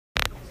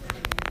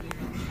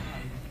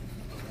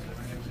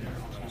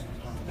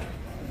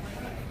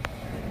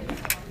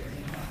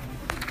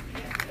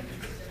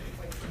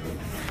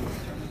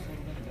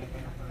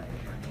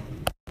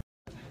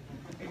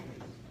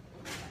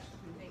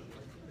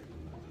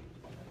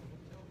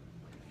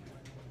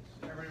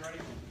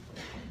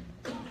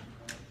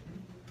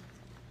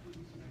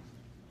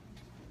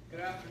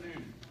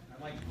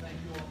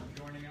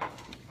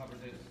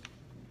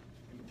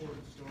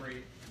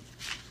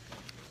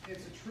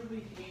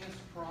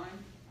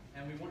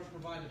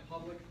provide the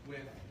public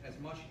with as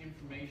much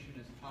information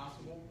as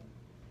possible.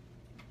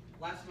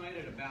 Last night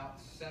at about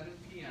 7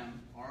 p.m.,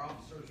 our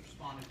officers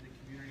responded to the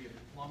community of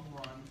Plum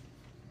Run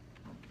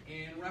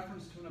in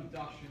reference to an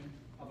abduction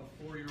of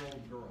a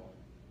 4-year-old girl.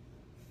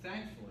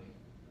 Thankfully,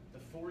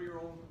 the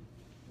 4-year-old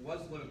was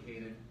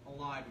located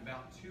alive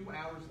about 2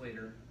 hours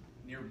later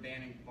near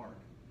Banning Park.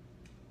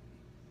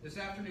 This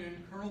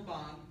afternoon, Colonel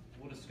Bond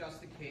will discuss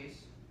the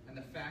case and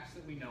the facts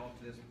that we know up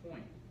to this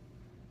point.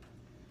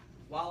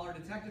 While our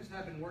detectives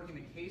have been working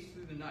the case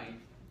through the night,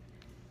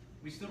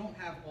 we still don't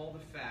have all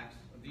the facts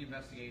of the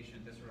investigation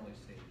at this early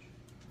stage.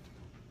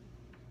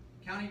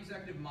 County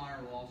Executive Meyer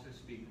will also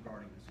speak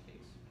regarding this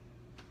case.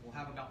 We'll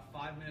have about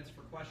 5 minutes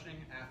for questioning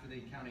after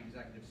the county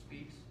executive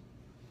speaks,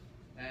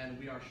 and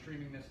we are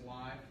streaming this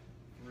live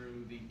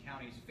through the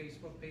county's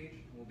Facebook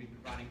page. We'll be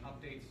providing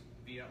updates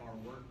via our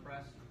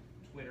WordPress,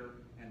 Twitter,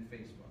 and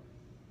Facebook.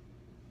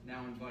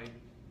 Now invite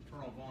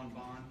Colonel Vaughn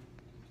Bond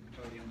to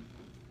the podium.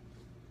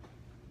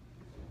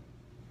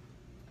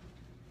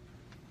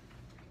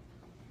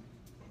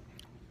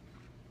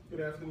 Good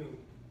afternoon.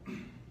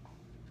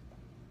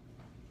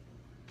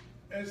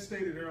 As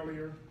stated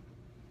earlier,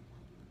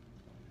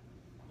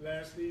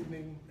 last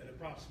evening at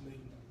approximately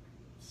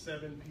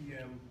 7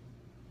 p.m.,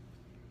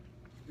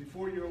 the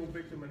 4-year-old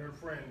victim and her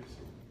friends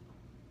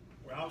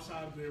were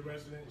outside of their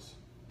residence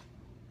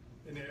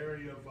in the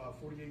area of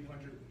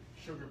 4800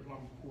 Sugar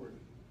Plum Court,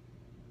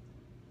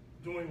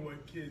 doing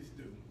what kids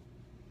do,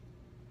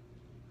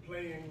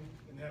 playing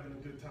and having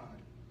a good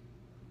time.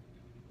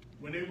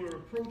 When they were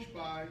approached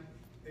by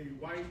a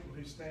white or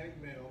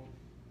Hispanic male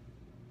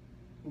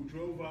who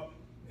drove up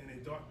in a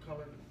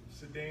dark-colored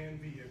sedan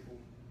vehicle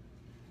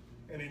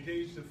and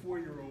engaged the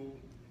 4-year-old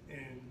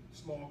in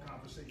small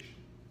conversation.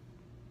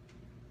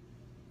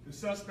 The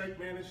suspect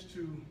managed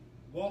to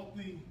walk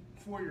the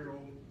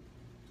 4-year-old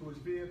to his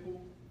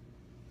vehicle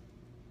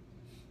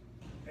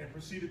and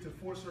proceeded to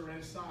force her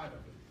inside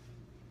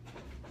of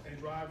it and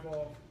drive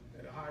off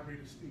at a high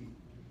rate of speed.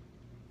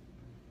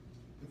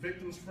 The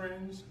victim's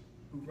friends,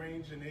 who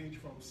ranged in age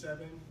from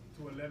 7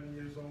 to 11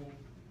 years old,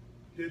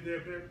 did their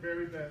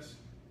very best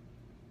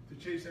to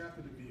chase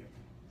after the vehicle.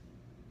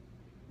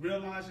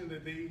 Realizing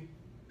that they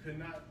could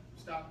not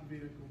stop the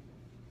vehicle,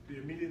 they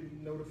immediately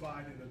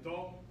notified an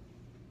adult,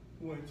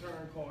 who in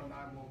turn called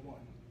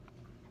 911.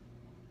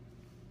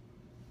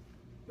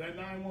 That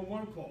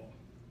 911 call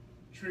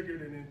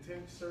triggered an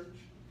intense search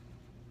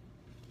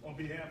on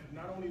behalf of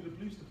not only the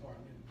police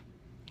department,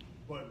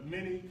 but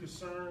many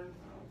concerned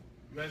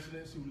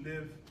residents who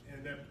live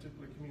in that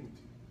particular community.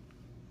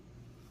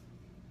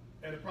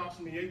 At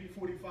approximately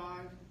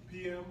 8:45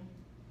 p.m.,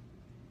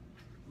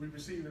 we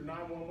received a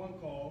 911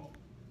 call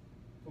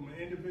from an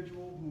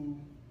individual who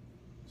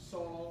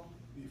saw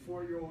the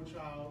 4-year-old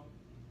child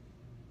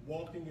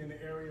walking in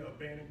the area of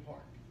Banning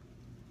Park.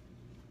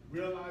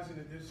 Realizing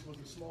that this was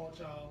a small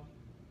child,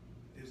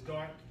 it's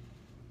dark,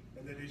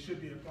 and that they should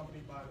be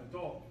accompanied by an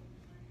adult,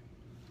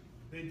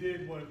 they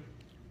did what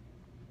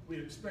we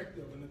expect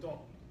of an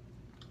adult.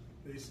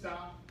 They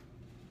stopped,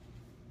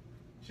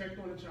 checked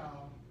on the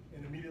child,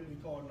 and immediately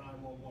called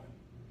 911.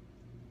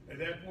 At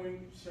that point,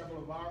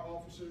 several of our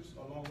officers,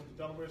 along with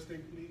the Delaware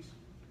State Police,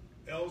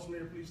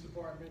 Ellesmere Police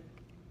Department,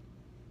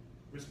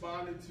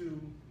 responded to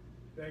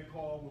that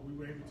call where we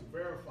were able to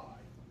verify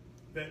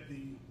that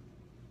the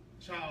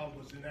child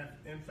was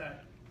in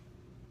fact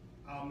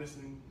our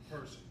missing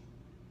person.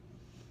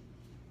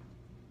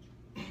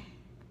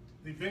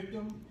 The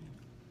victim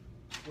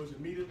was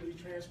immediately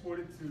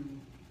transported to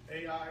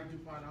AI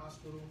DuPont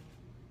Hospital,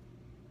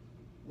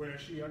 where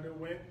she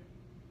underwent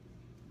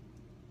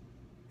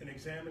an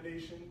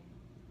examination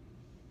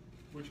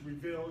which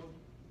revealed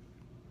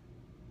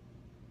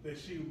that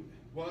she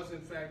was in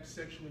fact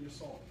sexually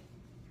assaulted.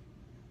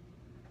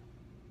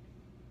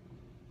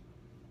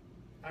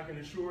 I can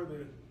assure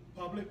the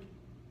public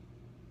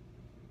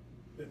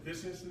that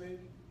this incident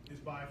is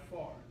by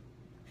far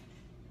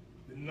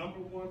the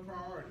 #1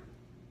 priority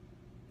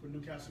for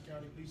Newcastle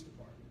County Police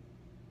Department.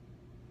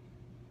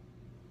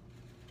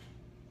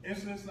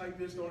 Incidents like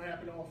this don't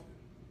happen often.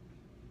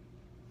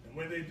 And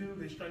when they do,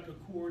 they strike a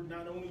chord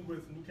not only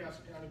with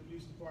Newcastle County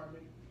Police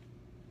Department,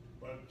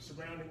 but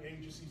surrounding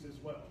agencies as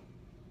well.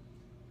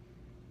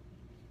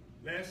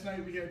 Last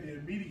night we had the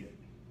immediate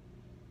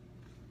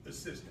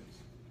assistance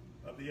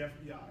of the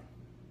FBI,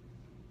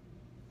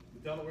 the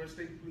Delaware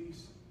State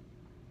Police,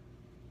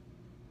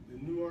 the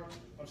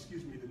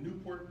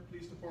Newport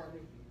Police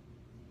Department,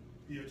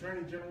 the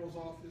Attorney General's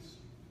Office,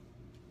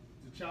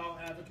 the Child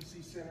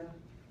Advocacy Center,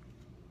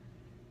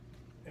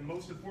 and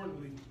most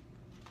importantly,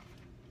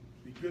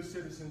 the good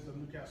citizens of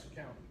Newcastle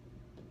County.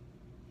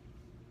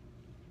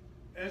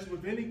 As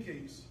with any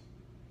case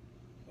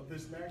of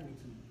this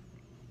magnitude,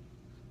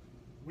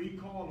 we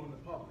call on the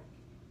public,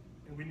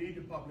 and we need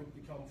the public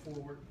to come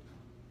forward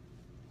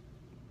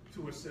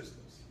to assist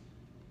us.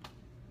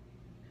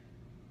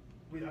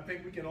 I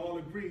think we can all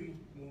agree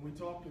when we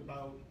talk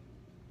about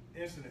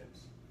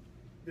incidents,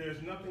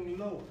 there's nothing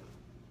lower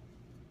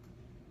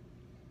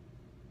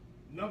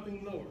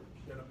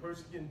that a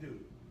person can do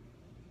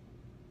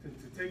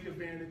to take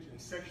advantage and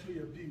sexually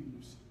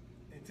abuse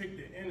and take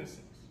the innocence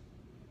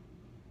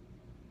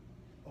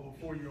of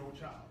a 4-year-old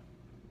child.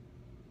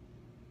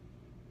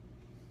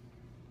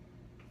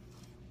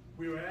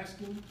 We are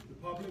asking the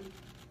public,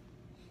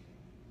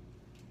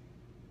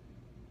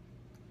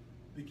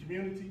 the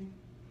community,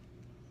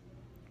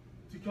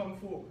 to come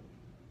forward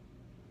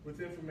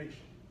with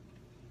information.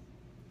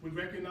 We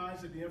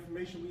recognize that the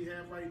information we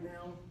have right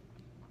now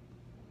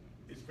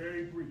is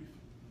very brief.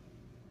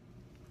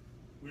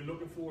 We're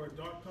looking for a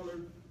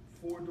dark-colored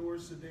 4-door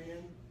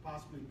sedan,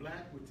 possibly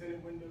black with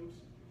tinted windows.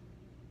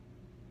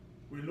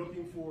 We're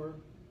looking for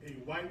a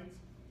white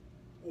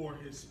or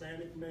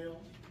Hispanic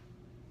male.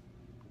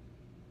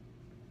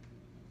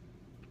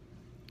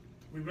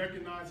 We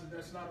recognize that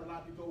that's not a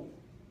lot to go on.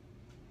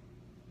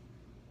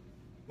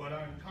 But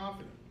I'm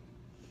confident,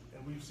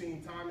 and we've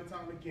seen time and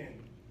time again,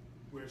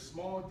 where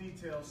small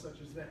details such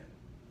as that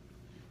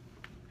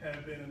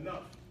have been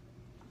enough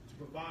to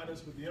provide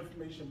us with the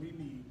information we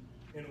need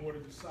in order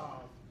to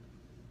solve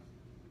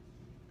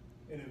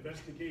an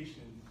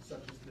investigation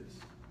such as this.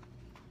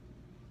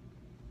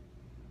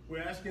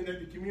 We're asking that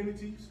the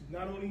communities,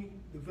 not only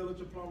the village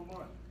of Plum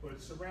Run,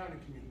 but surrounding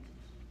communities,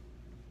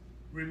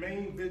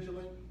 remain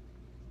vigilant,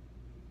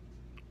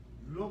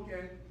 look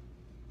at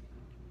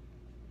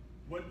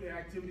what the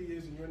activity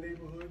is in your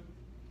neighborhood,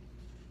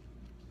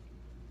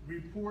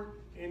 report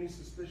any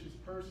suspicious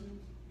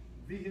persons,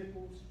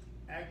 vehicles,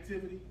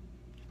 activity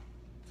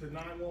to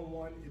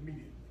 911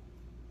 immediately.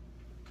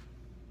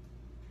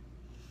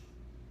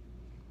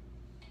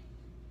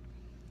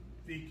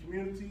 The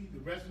community, the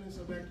residents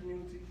of that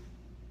community,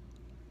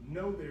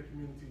 know their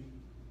community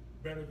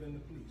better than the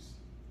police.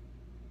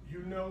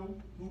 You know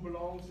who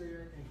belongs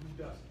there and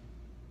who doesn't.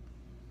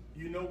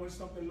 You know when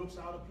something looks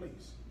out of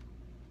place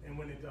and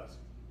when it doesn't.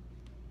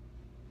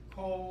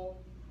 Call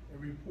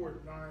and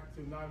report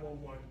to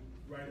 911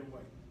 right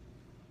away.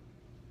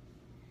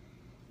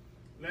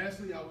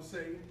 Lastly, I would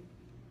say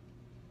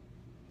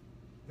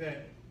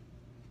that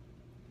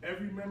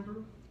every member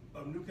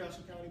of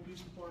Newcastle County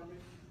Police Department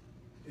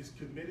is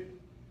committed,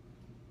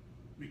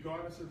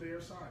 regardless of their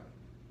assignment,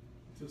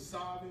 to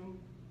solving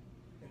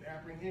and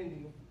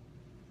apprehending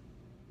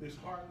this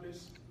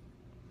heartless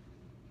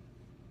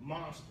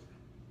monster.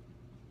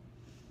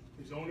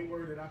 It's the only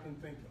word that I can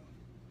think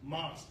of,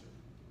 monster,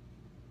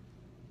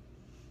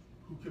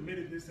 who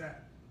committed this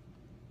act.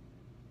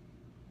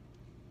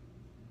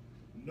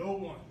 No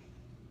one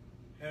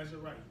has a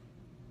right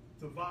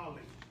to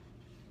violate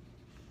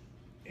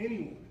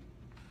anyone,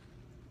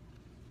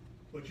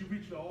 but you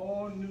reach an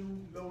all new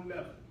low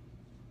level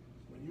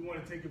when you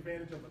want to take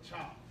advantage of a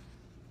child,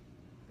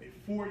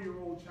 a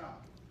 4-year-old child.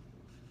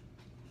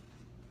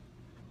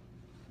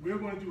 We're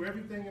going to do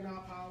everything in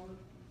our power.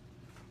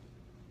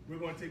 We're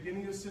going to take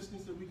any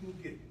assistance that we can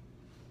get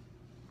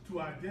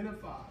to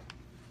identify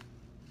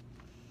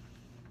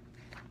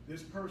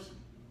this person,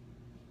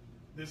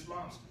 this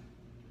monster.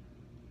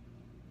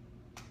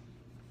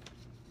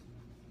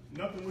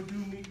 Nothing would do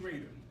me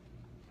greater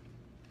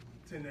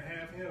than to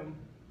have him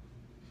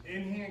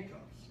in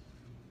handcuffs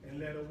and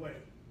led away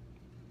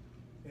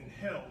and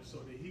held so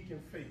that he can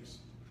face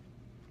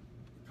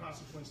the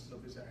consequences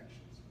of his actions.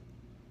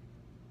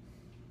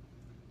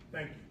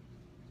 Thank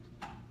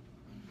you.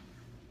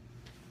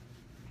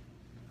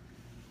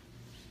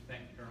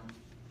 Thank you, Colonel.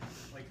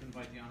 I'd like to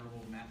invite the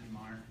Honorable Matthew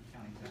Meyer,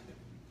 County Executive.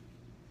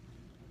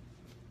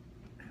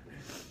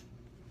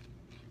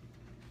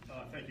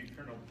 Thank you,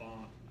 Colonel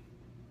Bond,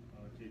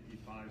 JP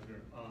Pfizer,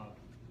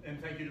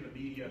 and thank you to the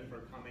media for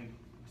coming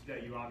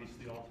today. You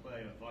obviously all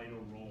play a vital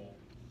role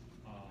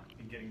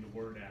in getting the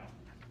word out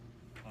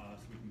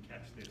so we can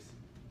catch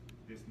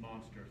this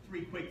monster.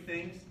 3 quick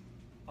things.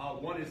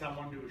 One is I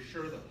wanted to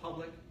assure the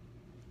public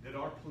that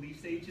our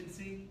police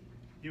agency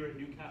here at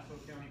Newcastle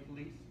County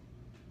Police,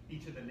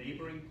 each of the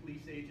neighboring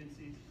police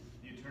agencies,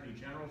 the Attorney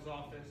General's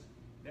office,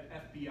 the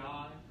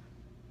FBI,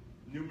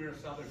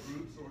 numerous other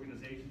groups,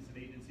 organizations,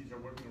 and agencies are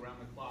working around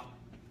the clock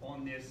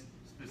on this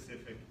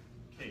specific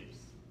case.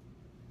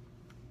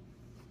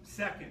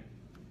 Second,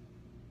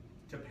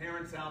 to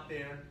parents out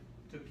there,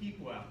 to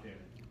people out there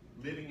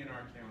living in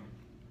our county,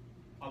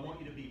 I want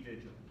you to be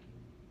vigilant.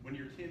 When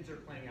your kids are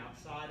playing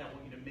outside, I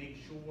want you to make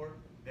sure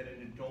that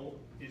an adult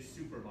is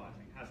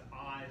supervising, has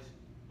eyes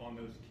on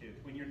those kids.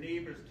 When your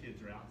neighbor's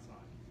kids are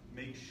outside,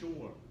 make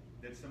sure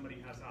that somebody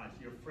has eyes.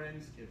 Your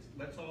friends' kids,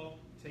 let's all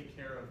take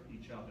care of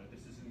each other.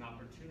 This is an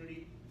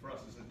opportunity for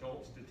us as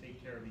adults to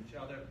take care of each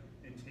other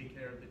and take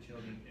care of the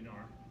children in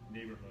our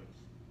neighborhoods.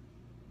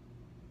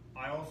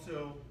 I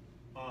also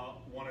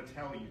want to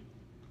tell you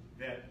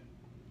that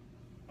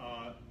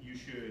you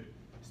should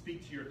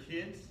speak to your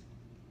kids.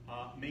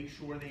 Make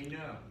sure they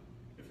know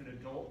if an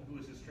adult who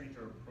is a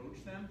stranger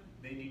approach them,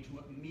 they need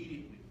to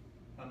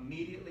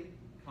immediately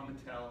come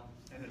and tell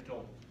an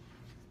adult.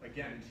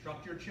 Again,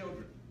 instruct your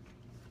children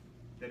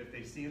that if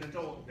they see an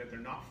adult that they're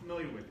not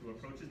familiar with who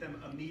approaches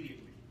them,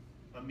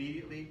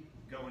 immediately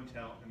go and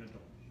tell an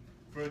adult.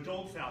 For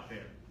adults out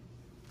there,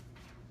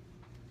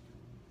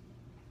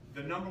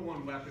 the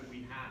 #1 weapon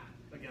we have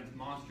against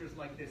monsters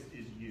like this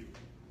is you.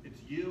 It's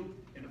you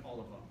and all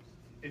of us.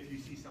 If you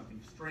see something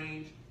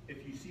strange,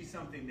 if you see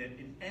something that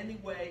in any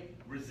way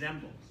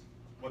resembles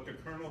what the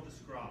Colonel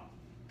described,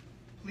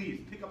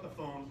 please pick up the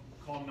phone,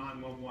 call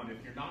 911.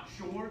 If you're not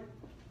sure,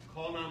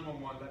 call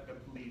 911, let the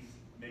police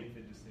make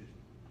the decision.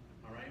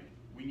 All right?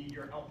 We need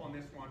your help on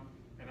this one,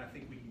 and I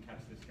think we can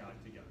catch this guy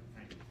together.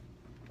 Thank you.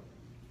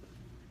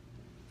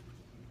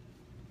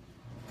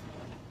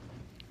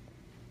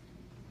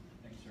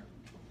 Thanks, sir.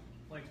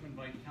 I'd like to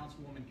invite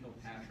Councilwoman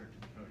Kilpatrick to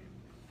the podium.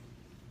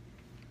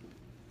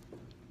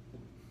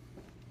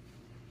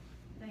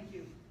 Thank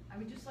you. I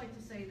would just like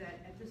to say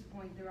that at this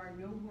point, there are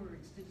no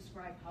words to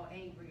describe how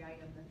angry I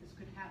am that this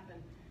could happen,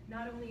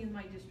 not only in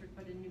my district,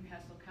 but in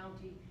Newcastle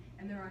County.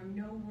 And there are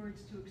no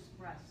words to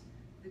express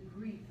the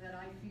grief that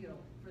I feel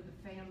for the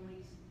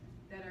families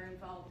that are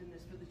involved in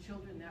this, for the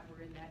children that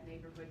were in that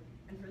neighborhood,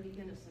 and for the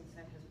innocence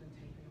that has been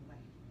taken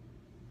away.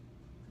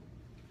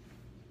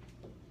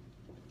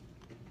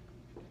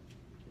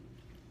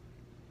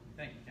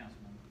 Thank you,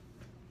 Councilman.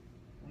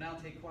 We'll now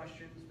take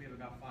questions. We have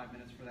about 5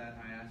 minutes for that.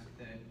 I ask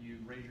that you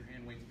raise your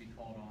hand, wait to be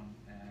called on,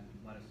 and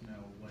let us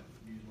know what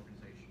news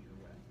organization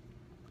you're with.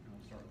 And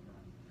we'll start with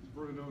Brian.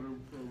 Vernon Odom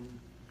from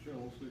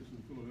Channel 6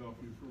 in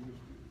Philadelphia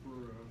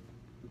for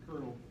the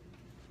Colonel.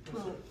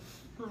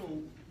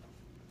 Colonel,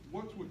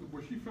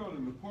 was she found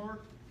in the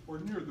park or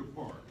near the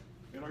park?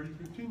 And are you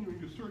continuing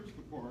to search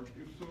the park?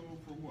 If so,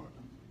 for what?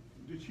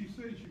 Did she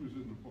say she was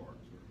in the park,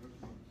 sir? That's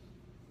what.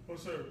 Well,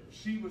 sir,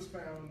 she was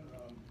found,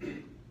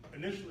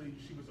 initially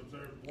she was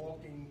observed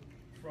walking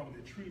from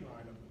the tree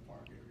line of the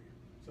park area.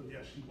 So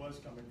yes, she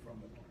was coming from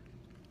the park.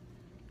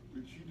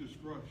 Did she been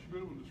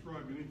able to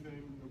describe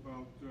anything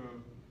about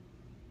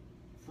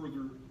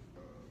further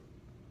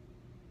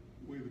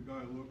way the guy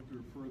looked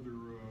or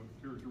further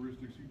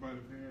characteristics he might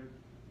have had?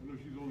 I know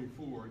she's only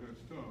 4,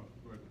 that's tough,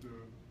 but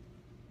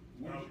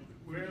what has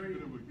she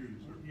been able to give you,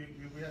 sir?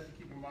 We have to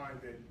keep in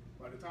mind that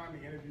by the time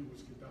the interview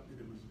was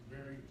conducted, it was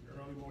very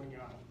early morning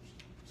hours.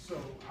 So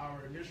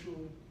our initial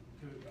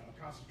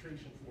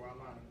concentration for our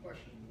line of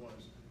questioning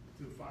was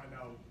to find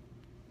out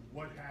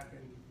what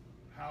happened,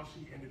 how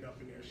she ended up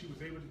in there. She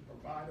was able to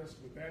provide us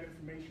with that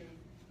information.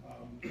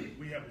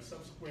 We have a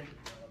subsequent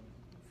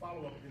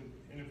follow-up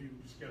interview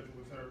scheduled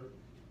with her,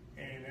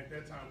 and at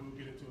that time we'll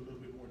get into a little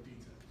bit more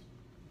details.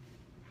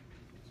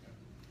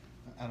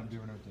 Adam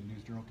Durner at the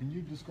News Journal. Can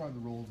you describe the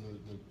role of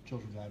the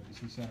Children's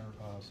Advocacy Center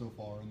so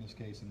far in this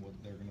case and what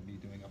they're going to be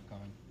doing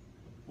upcoming?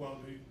 Well,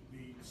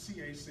 the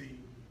CAC is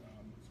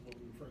what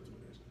we refer to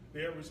it as.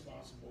 They're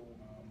responsible.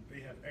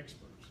 They have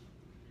experts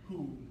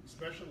who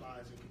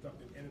specialize in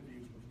conducting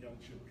interviews with young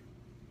children.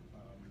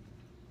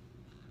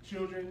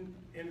 Children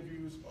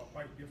interviews are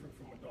quite different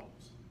from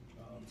adults.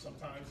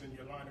 Sometimes in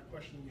your line of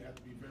questioning, you have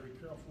to be very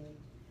careful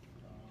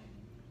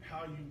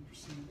how you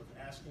proceed with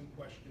asking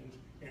questions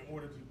in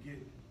order to get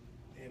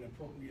an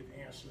appropriate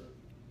answer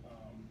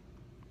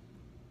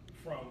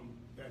from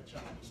that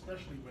child,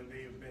 especially when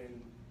they have been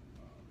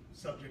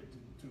subject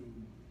to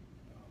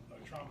a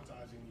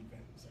traumatizing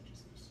event such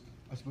as this.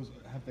 I suppose,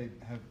 has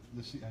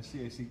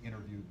CAC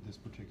interviewed this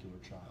particular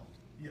child?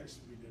 Yes,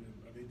 we did.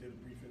 They did a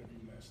brief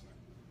interview last night,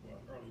 well,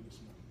 early this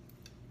morning.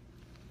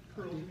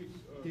 Colonel,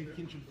 Dave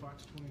Kinchin,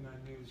 Fox 29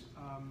 News.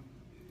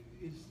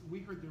 We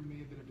heard there may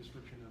have been a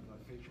description of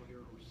facial hair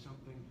or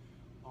something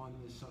on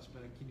the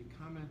suspect. Can you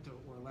comment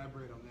or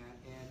elaborate on that,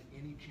 and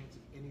any chance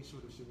of any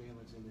sort of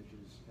surveillance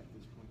images at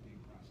this point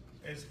being processed?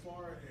 As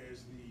far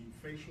as the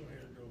facial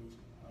hair goes,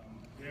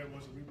 there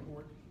was a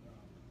report.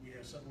 We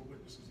had several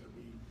witnesses that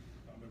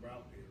were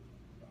out there,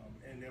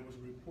 and there was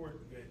a report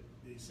that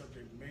the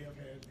subject may have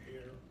had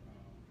hair,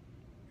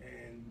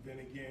 and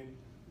then again,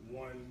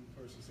 one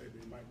person said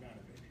they might not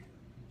have had hair.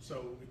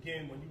 So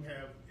again, when you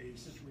have a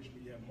situation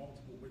where you have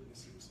multiple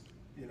witnesses,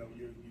 you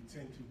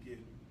tend to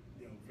get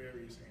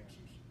various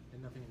answers. And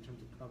nothing in terms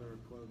of color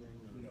of clothing?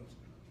 Or? No, sir,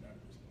 not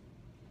at this point.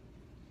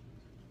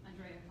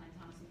 Andrea Klein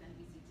Thomas with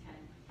NBC 10.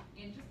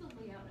 And just the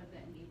layout of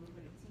that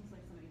neighborhood, it seems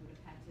like somebody would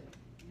have had to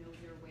know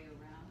their way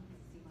around because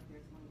it seemed like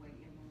there's one way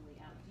in, one way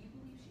out. Do you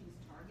believe she was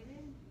targeted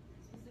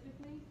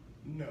specifically?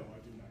 No, I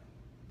do not.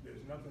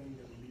 There's nothing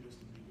that would lead us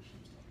to believe that she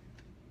was targeted.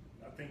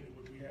 I think that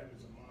what we have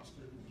is a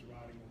monster who's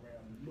riding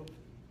around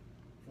looking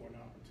for an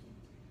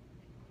opportunity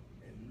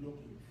and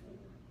looking for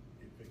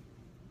a victim.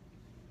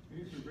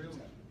 Any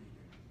surveillance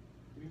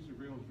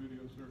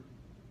video, sir?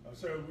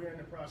 Sir, we're in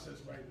the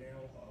process right now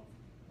of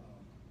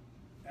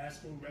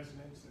asking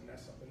residents, and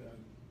that's something that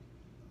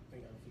I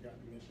think I forgot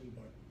to mention,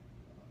 but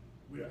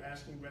we are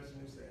asking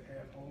residents that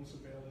have home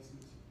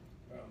surveillances,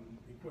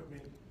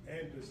 equipment,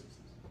 and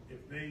businesses, if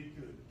they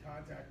could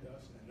contact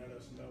us and let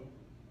us know.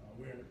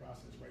 We're in the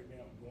process right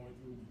now of going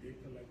through. We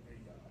did collect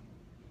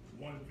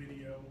one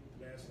video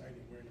last night,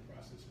 and we're in the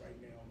process right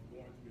now of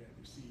going through that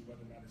to see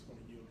whether or not it's going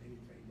to yield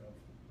anything of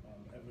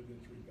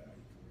evidentiary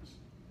value for us.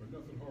 But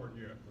nothing hard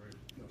yet, right?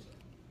 No, sir.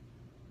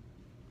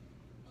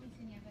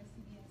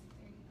 CBS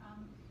 3.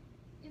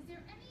 Is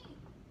there any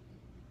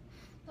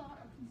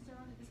thought or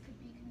concern that this could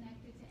be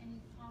connected to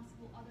any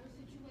possible other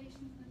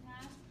situations in the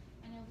past?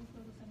 I know we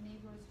spoke with some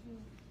neighbor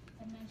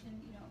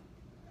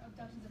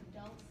abductions of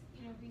adults,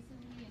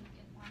 recently and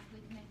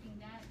possibly connecting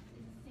that.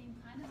 Is it the same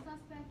kind of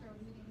suspect, or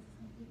do you think this is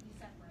completely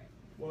separate?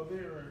 Well,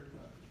 there are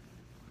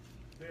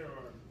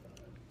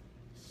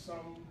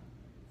some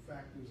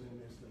factors in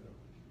this that are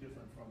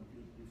different from, if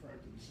you're referring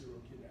to the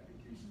serial kidnapping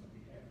cases that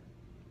we had.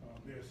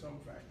 There are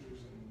some factors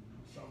and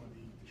some of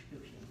the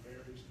description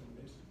varies from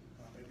this.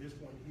 At this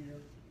point here,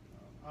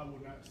 I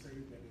would not say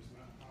that it's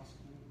not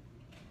possible.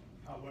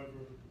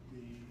 However,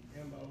 the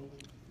MO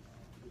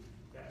is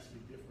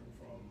vastly different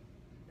from,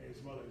 as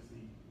well as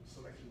the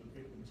selection of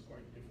victim is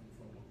quite different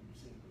from what we've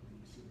seen with the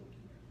serial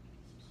kidnapping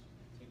cases.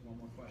 Take one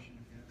more question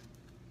if you have.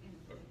 And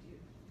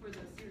for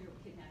the serial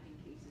kidnapping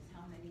cases,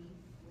 how many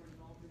were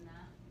involved in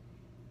that?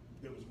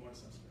 There was one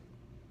suspect.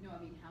 No, I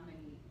mean, how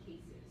many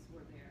cases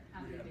were there?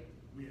 How many victims?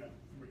 We have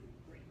three.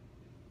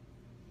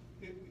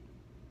 Three.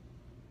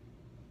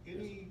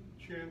 Any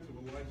chance of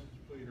a license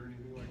plate or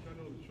anything like that? I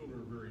know the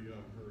children are very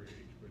young, her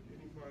age, but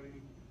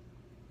anybody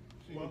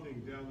see Well-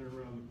 anything down there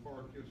around the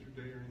park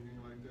yesterday or anything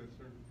like that,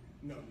 sir?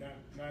 No,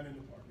 not in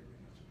the park area,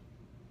 no, sir.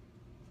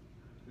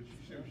 Did she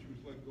say she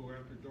was let go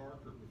after dark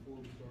or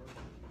before it was dark,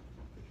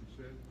 as you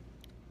said?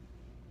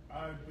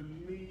 I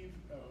believe,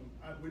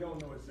 we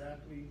don't know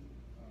exactly,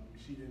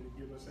 she didn't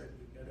give us that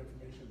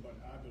information, but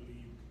I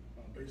believe,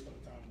 based on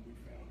the time we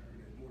found her,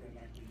 that more than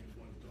likely it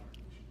was dark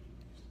when she was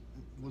released.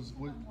 Was,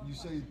 what, One more you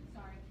say, question,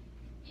 sorry.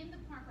 In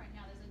the park right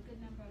now, there's a good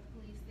number of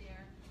police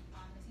there.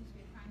 There seems to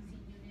be a crime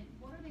scene unit.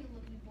 What are they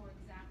looking for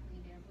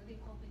exactly there? What are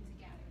they hoping to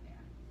gather there?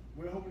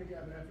 We're hoping to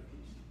gather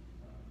evidence.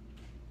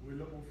 We're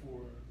looking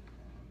for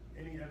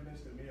any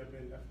evidence that may have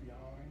been left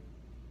behind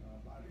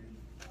by the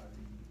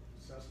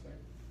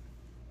suspect.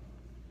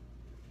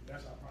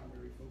 That's our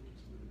primary focus.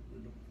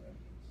 We're looking for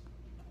evidence.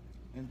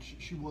 and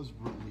she was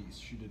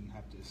released, she didn't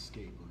have to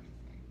escape or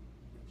anything.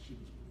 She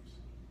was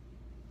released.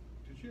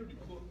 Did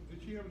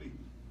she have any,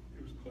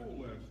 it was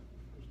cold last,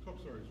 it was tough,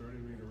 sorry, I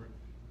didn't mean to interrupt.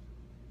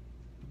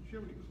 Did she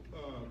have any,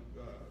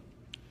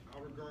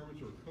 outer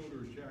garments or a coat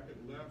or a jacket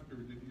left, or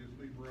did you just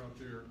leave her out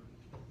there,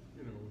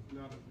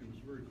 not, it was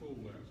very cold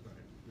last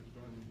night, just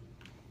on,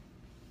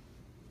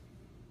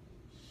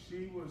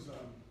 She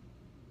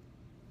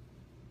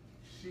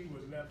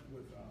was left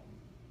with,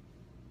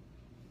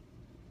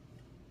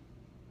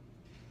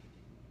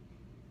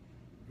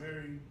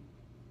 very,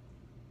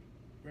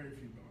 very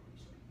few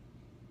garments, sir.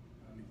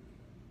 I'll leave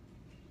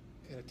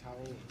it at that. And a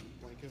towel,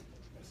 blanket?